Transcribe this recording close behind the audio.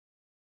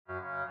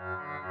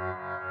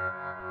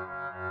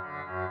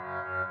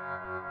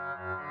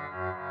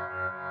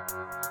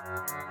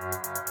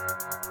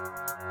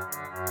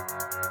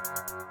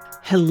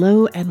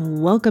Hello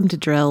and welcome to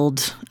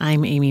Drilled.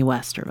 I'm Amy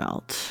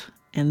Westervelt.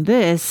 And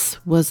this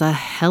was a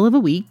hell of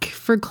a week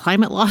for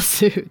climate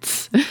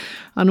lawsuits.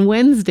 On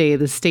Wednesday,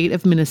 the state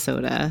of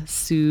Minnesota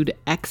sued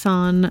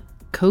Exxon,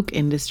 Koch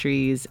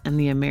Industries, and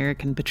the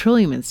American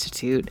Petroleum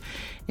Institute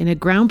in a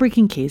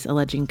groundbreaking case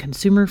alleging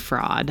consumer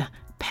fraud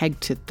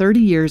pegged to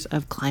 30 years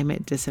of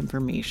climate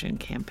disinformation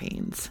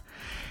campaigns.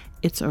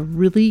 It's a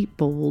really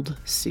bold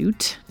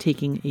suit,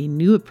 taking a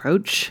new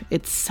approach.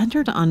 It's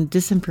centered on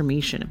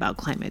disinformation about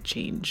climate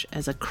change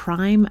as a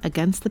crime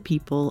against the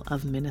people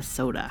of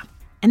Minnesota.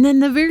 And then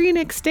the very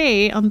next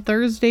day, on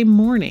Thursday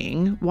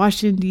morning,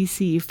 Washington,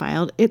 D.C.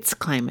 filed its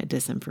climate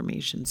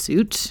disinformation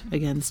suit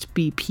against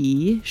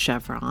BP,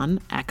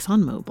 Chevron,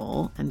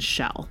 ExxonMobil, and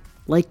Shell.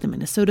 Like the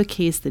Minnesota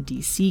case, the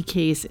D.C.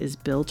 case is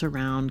built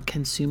around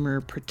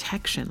consumer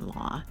protection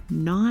law,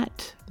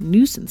 not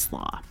nuisance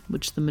law,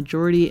 which the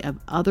majority of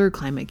other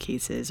climate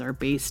cases are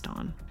based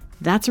on.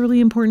 That's a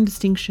really important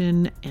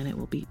distinction, and it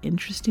will be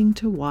interesting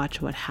to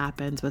watch what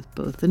happens with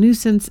both the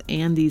nuisance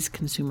and these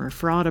consumer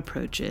fraud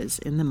approaches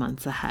in the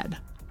months ahead.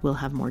 We'll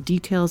have more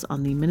details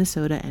on the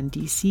Minnesota and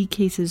D.C.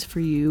 cases for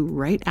you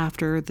right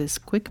after this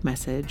quick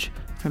message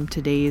from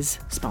today's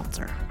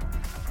sponsor.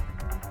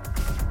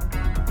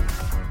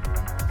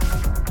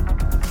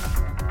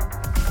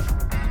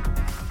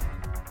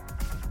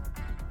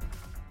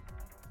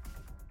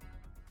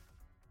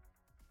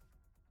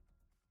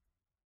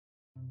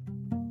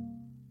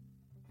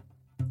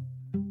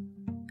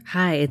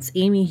 Hi, it's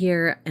Amy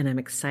here, and I'm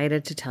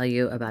excited to tell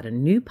you about a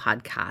new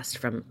podcast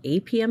from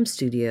APM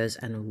Studios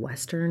and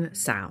Western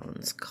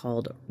Sounds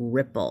called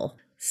Ripple.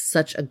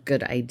 Such a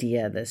good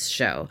idea, this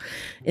show.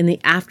 In the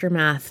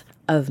aftermath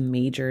of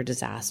major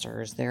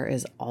disasters, there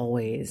is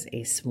always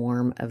a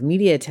swarm of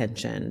media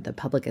attention. The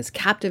public is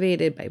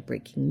captivated by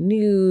breaking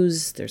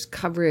news, there's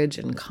coverage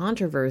and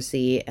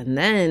controversy, and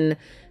then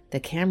the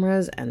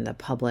cameras and the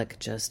public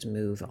just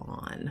move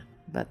on.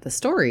 But the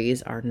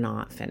stories are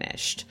not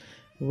finished.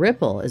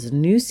 Ripple is a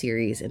new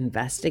series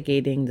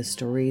investigating the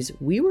stories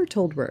we were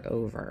told were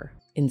over.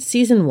 In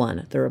season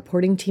 1, the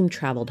reporting team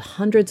traveled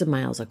hundreds of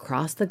miles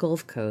across the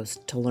Gulf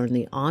Coast to learn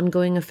the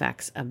ongoing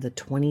effects of the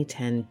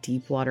 2010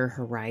 Deepwater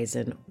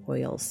Horizon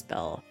oil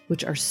spill,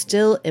 which are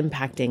still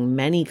impacting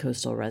many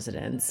coastal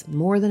residents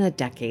more than a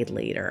decade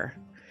later.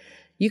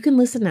 You can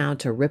listen now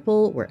to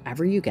Ripple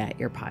wherever you get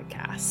your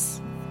podcasts.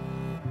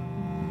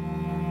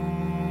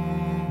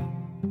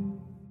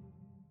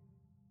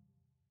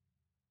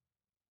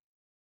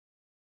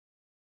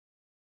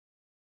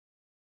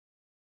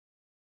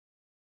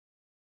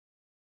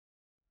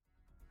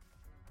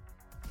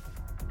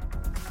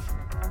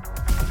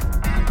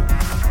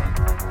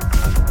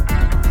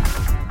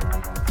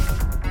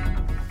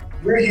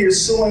 We're here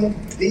suing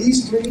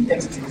these three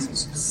entities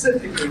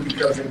specifically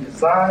because they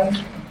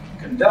designed,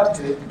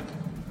 conducted,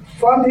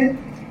 funded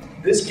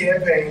this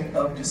campaign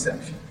of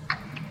deception,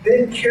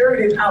 then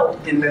carried it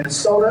out in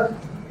Minnesota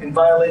in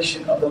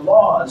violation of the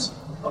laws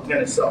of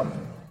Minnesota.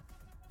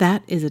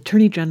 That is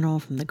Attorney General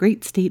from the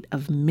great state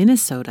of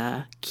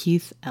Minnesota,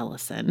 Keith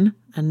Ellison,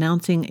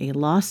 announcing a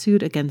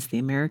lawsuit against the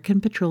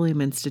American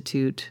Petroleum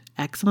Institute,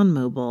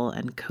 ExxonMobil,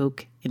 and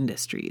Koch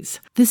Industries.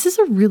 This is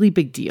a really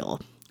big deal.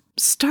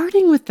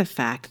 Starting with the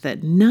fact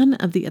that none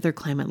of the other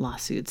climate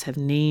lawsuits have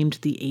named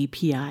the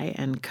API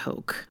and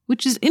Koch,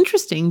 which is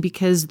interesting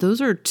because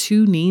those are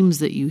two names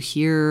that you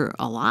hear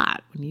a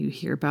lot when you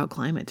hear about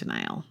climate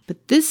denial.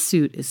 But this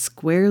suit is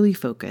squarely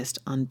focused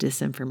on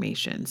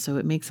disinformation, so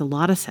it makes a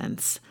lot of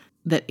sense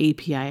that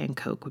API and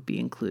Koch would be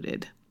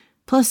included.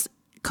 Plus,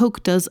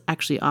 Koch does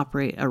actually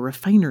operate a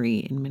refinery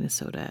in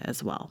Minnesota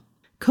as well.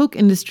 Koch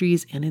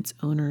Industries and its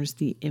owners,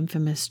 the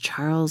infamous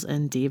Charles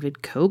and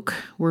David Koch,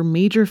 were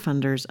major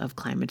funders of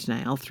climate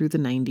denial through the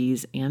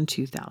 90s and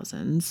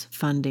 2000s,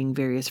 funding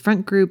various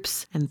front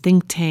groups and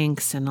think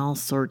tanks and all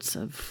sorts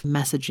of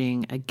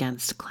messaging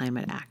against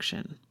climate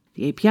action.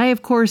 The API,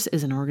 of course,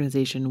 is an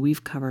organization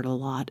we've covered a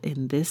lot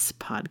in this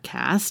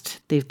podcast.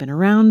 They've been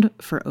around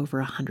for over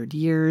 100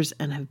 years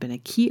and have been a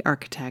key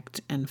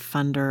architect and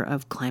funder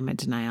of climate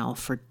denial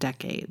for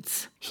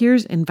decades.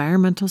 Here's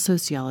environmental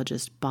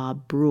sociologist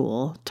Bob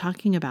Bruhl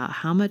talking about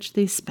how much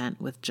they spent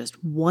with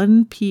just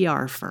one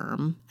PR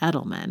firm,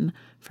 Edelman,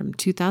 from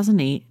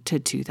 2008 to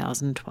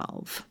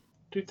 2012.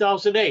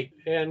 2008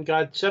 and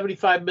got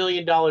 $75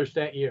 million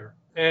that year.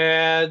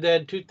 And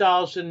then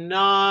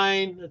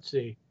 2009,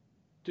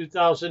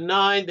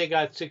 they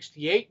got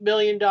 $68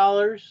 million.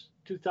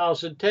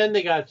 2010,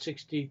 they got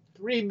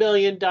 $63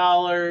 million.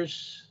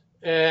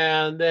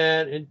 And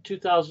then in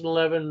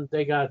 2011,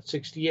 they got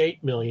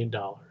 $68 million.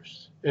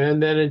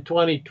 And then in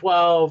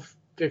 2012,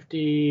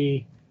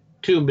 $52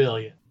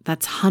 million.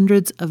 That's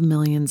hundreds of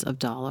millions of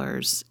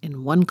dollars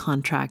in one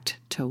contract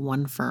to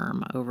one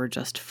firm over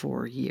just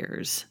 4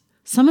 years.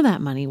 Some of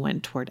that money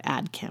went toward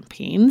ad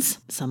campaigns.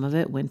 Some of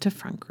it went to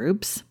front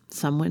groups.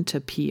 Some went to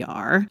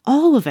PR.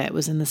 All of it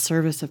was in the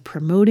service of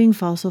promoting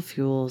fossil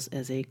fuels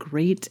as a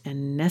great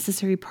and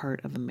necessary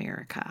part of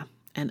America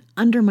and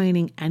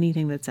undermining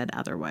anything that said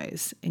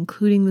otherwise,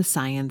 including the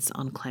science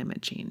on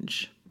climate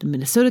change. The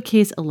Minnesota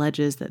case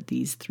alleges that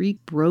these three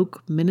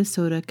broke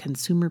Minnesota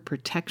consumer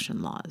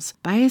protection laws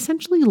by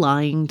essentially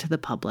lying to the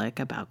public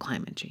about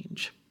climate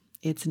change.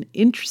 It's an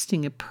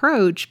interesting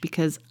approach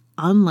because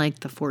unlike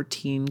the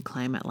 14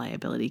 climate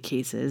liability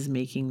cases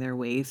making their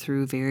way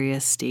through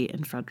various state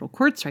and federal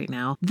courts right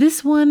now,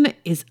 this one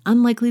is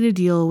unlikely to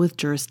deal with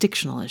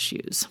jurisdictional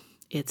issues.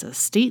 It's a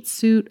state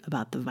suit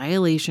about the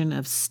violation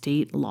of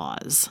state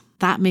laws.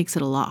 That makes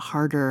it a lot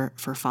harder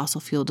for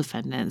fossil fuel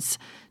defendants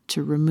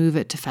to remove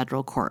it to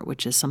federal court,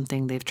 which is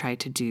something they've tried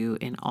to do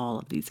in all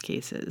of these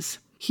cases.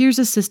 Here's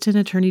Assistant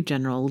Attorney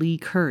General Lee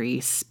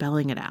Curry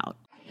spelling it out.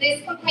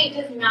 This complaint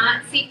does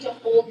not seek to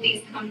hold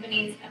these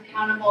companies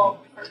accountable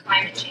for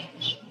climate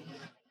change.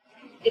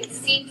 It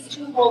seeks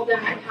to hold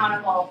them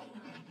accountable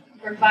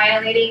for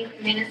violating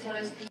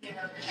Minnesota's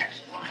consumer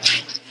protection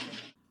laws.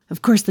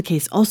 Of course, the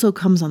case also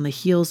comes on the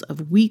heels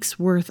of weeks'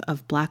 worth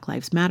of Black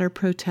Lives Matter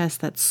protests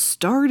that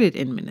started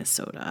in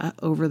Minnesota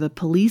over the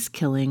police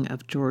killing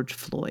of George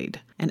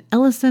Floyd. And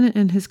Ellison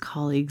and his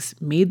colleagues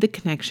made the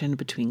connection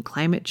between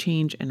climate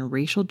change and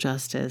racial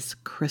justice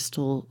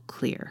crystal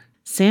clear.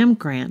 Sam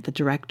Grant, the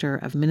director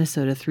of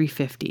Minnesota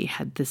 350,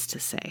 had this to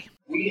say.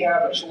 We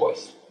have a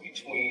choice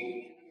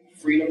between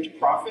freedom to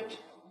profit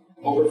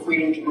over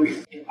freedom to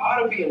breathe. It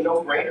ought to be a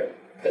no-brainer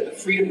that the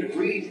freedom to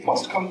breathe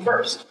must come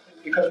first,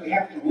 because we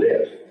have to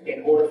live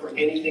in order for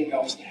anything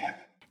else to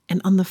happen.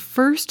 And on the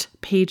first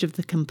page of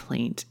the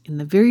complaint, in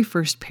the very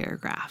first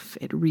paragraph,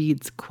 it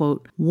reads,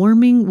 quote,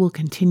 "Warming will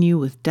continue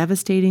with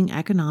devastating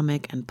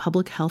economic and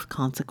public health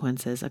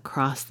consequences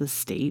across the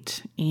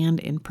state and,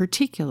 in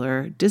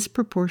particular,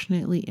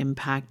 disproportionately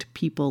impact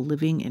people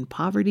living in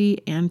poverty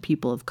and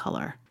people of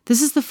color."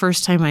 This is the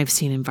first time I've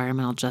seen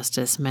environmental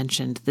justice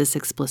mentioned this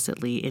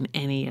explicitly in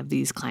any of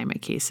these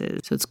climate cases,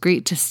 so it's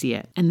great to see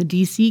it. And the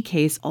DC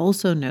case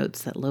also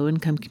notes that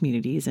low-income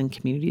communities and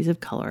communities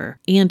of color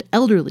and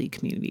elderly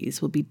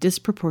communities will be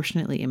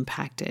disproportionately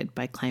impacted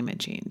by climate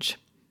change.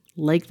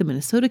 Like the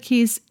Minnesota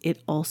case,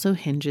 it also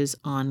hinges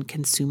on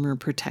consumer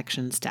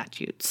protection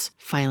statutes.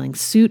 Filing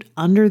suit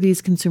under these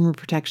consumer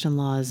protection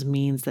laws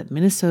means that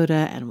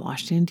Minnesota and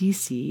Washington,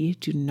 D.C.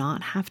 do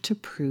not have to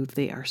prove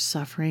they are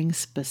suffering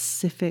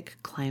specific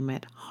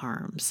climate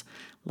harms,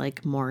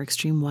 like more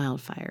extreme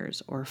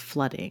wildfires or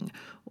flooding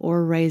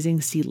or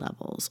rising sea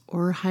levels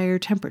or higher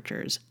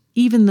temperatures,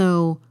 even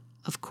though,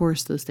 of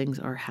course, those things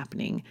are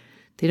happening.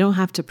 They don't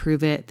have to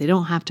prove it. They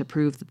don't have to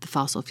prove that the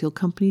fossil fuel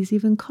companies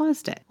even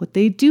caused it. What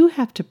they do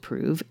have to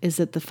prove is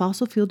that the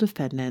fossil fuel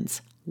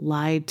defendants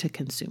lied to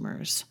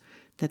consumers,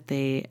 that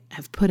they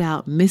have put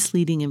out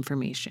misleading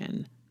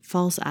information,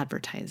 false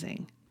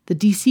advertising. The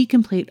DC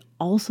complaint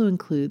also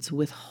includes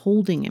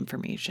withholding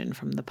information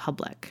from the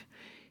public.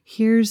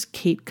 Here's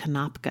Kate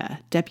Konopka,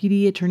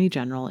 Deputy Attorney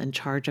General in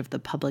charge of the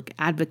Public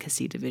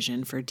Advocacy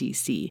Division for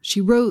D.C. She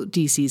wrote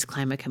D.C.'s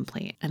climate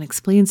complaint and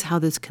explains how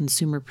this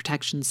consumer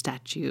protection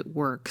statute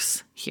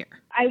works here.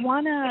 I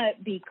want to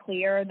be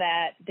clear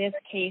that this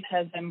case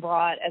has been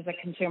brought as a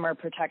consumer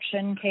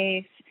protection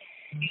case.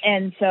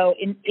 And so,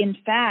 in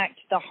fact,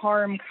 the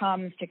harm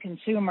comes to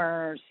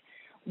consumers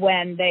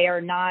when they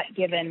are not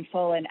given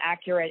full and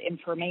accurate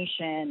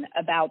information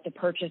about the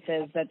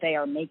purchases that they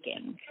are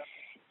making.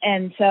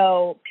 And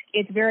so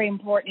it's very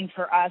important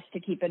for us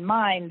to keep in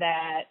mind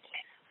that,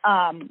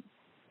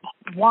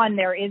 one,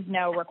 there is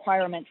no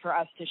requirement for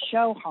us to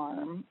show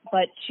harm,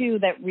 but two,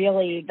 that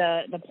really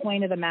the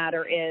point of the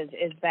matter is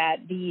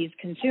that these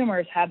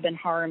consumers have been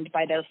harmed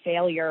by their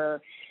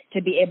failure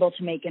to be able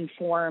to make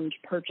informed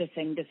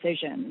purchasing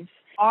decisions.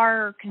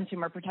 Our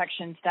consumer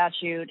protection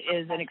statute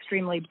is an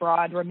extremely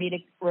broad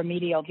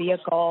remedial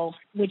vehicle,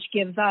 which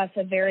gives us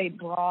a very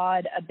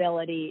broad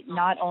ability,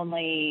 not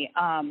only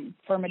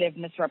affirmative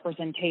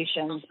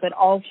misrepresentations, but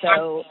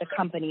also the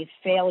company's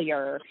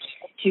failure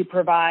to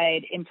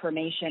provide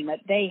information that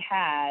they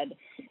had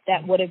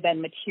that would have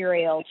been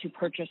material to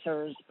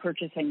purchasers'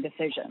 purchasing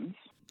decisions.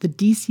 The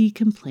DC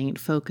complaint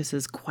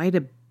focuses quite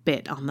a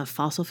bit on the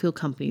fossil fuel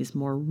companies'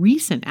 more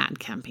recent ad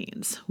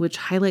campaigns, which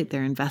highlight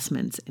their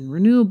investments in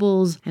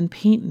renewables and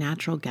paint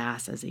natural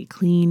gas as a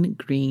clean,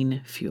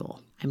 green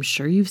fuel. I'm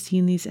sure you've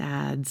seen these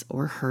ads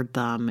or heard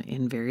them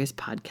in various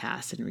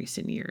podcasts in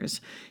recent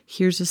years.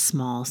 Here's a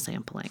small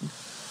sampling.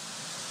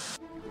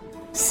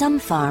 Some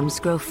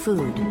farms grow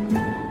food.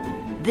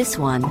 This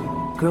one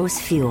grows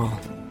fuel.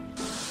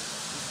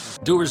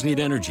 Doers need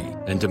energy,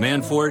 and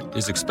demand for it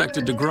is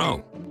expected to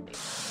grow.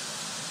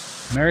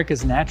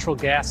 America's natural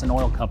gas and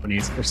oil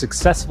companies are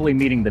successfully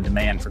meeting the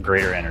demand for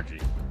greater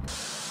energy.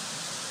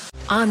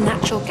 Our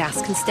natural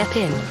gas can step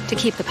in to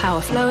keep the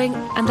power flowing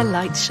and the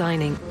lights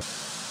shining.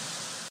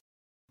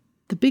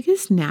 The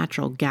biggest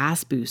natural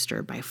gas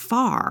booster by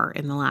far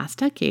in the last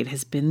decade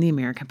has been the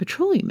American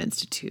Petroleum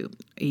Institute,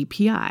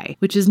 API,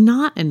 which is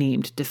not a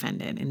named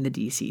defendant in the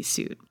DC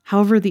suit.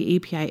 However, the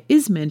API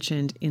is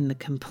mentioned in the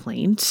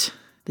complaint.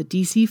 The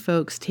DC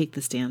folks take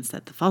the stance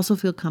that the fossil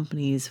fuel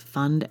companies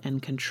fund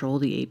and control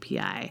the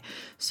API,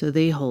 so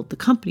they hold the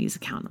companies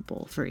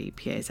accountable for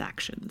API's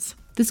actions.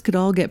 This could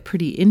all get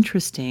pretty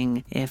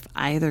interesting if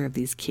either of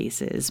these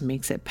cases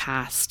makes it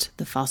past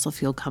the fossil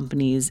fuel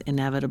companies'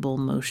 inevitable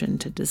motion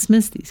to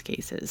dismiss these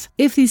cases.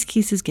 If these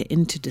cases get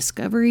into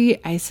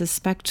discovery, I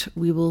suspect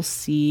we will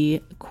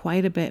see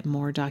quite a bit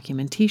more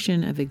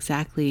documentation of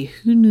exactly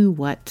who knew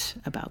what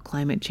about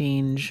climate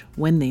change,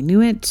 when they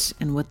knew it,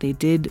 and what they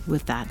did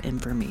with that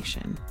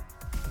information.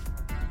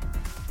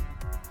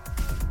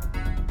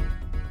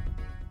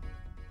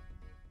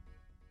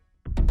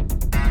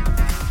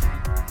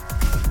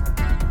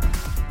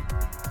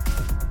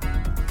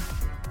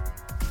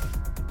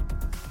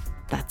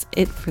 That's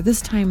it for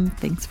this time.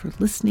 Thanks for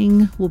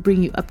listening. We'll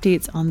bring you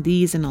updates on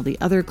these and all the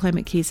other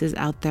climate cases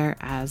out there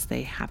as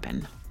they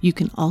happen. You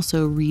can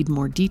also read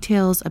more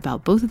details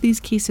about both of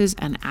these cases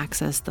and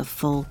access the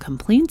full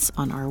complaints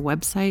on our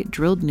website,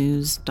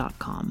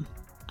 drillednews.com.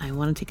 I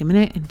want to take a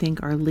minute and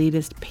thank our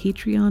latest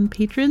Patreon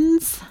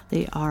patrons.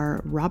 They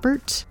are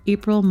Robert,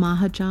 April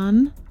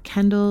Mahajan,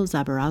 Kendall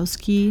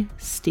Zaborowski,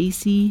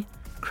 Stacy,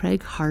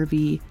 Craig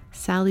Harvey,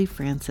 Sally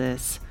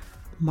Francis,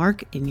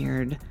 Mark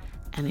Inyard,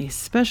 and a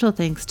special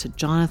thanks to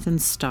Jonathan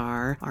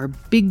Starr, our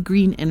Big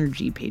Green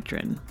Energy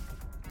patron.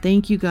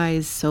 Thank you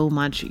guys so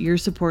much. Your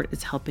support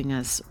is helping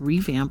us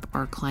revamp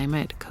our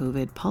climate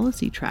COVID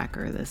policy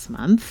tracker this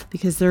month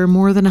because there are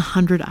more than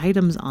 100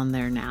 items on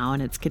there now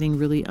and it's getting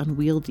really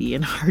unwieldy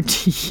and hard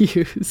to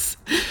use.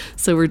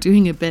 So we're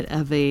doing a bit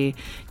of a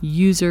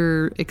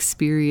user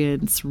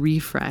experience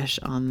refresh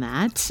on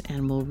that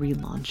and we'll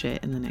relaunch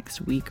it in the next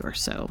week or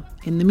so.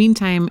 In the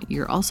meantime,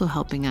 you're also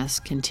helping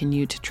us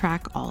continue to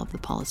track all of the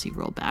policy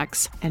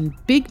rollbacks. And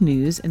big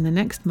news, in the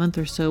next month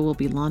or so, we'll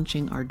be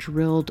launching our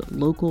Drilled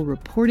local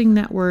reporting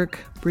network,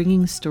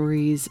 bringing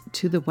stories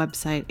to the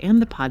website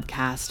and the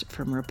podcast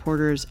from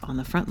reporters on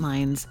the front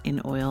lines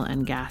in oil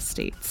and gas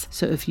states.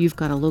 So if you've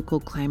got a local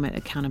climate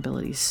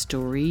accountability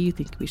story you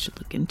think we should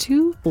look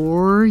into,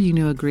 or you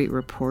know a great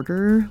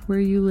reporter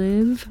where you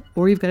live,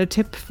 or you've got a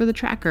tip for the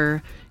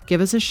tracker, give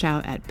us a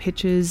shout at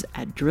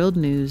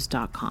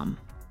pitches@drillednews.com.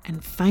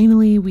 And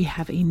finally, we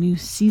have a new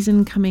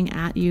season coming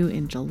at you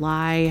in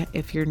July.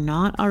 If you're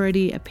not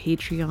already a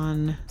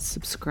Patreon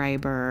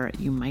subscriber,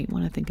 you might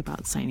want to think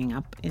about signing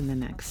up in the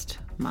next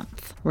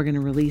month. We're going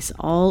to release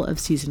all of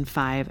season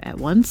 5 at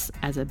once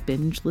as a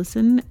binge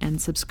listen,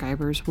 and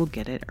subscribers will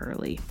get it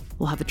early.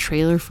 We'll have a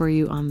trailer for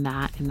you on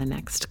that in the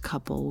next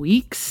couple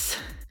weeks.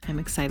 I'm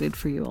excited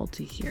for you all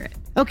to hear it.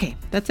 Okay,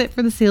 that's it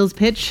for the sales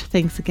pitch.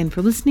 Thanks again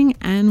for listening,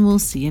 and we'll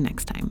see you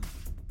next time.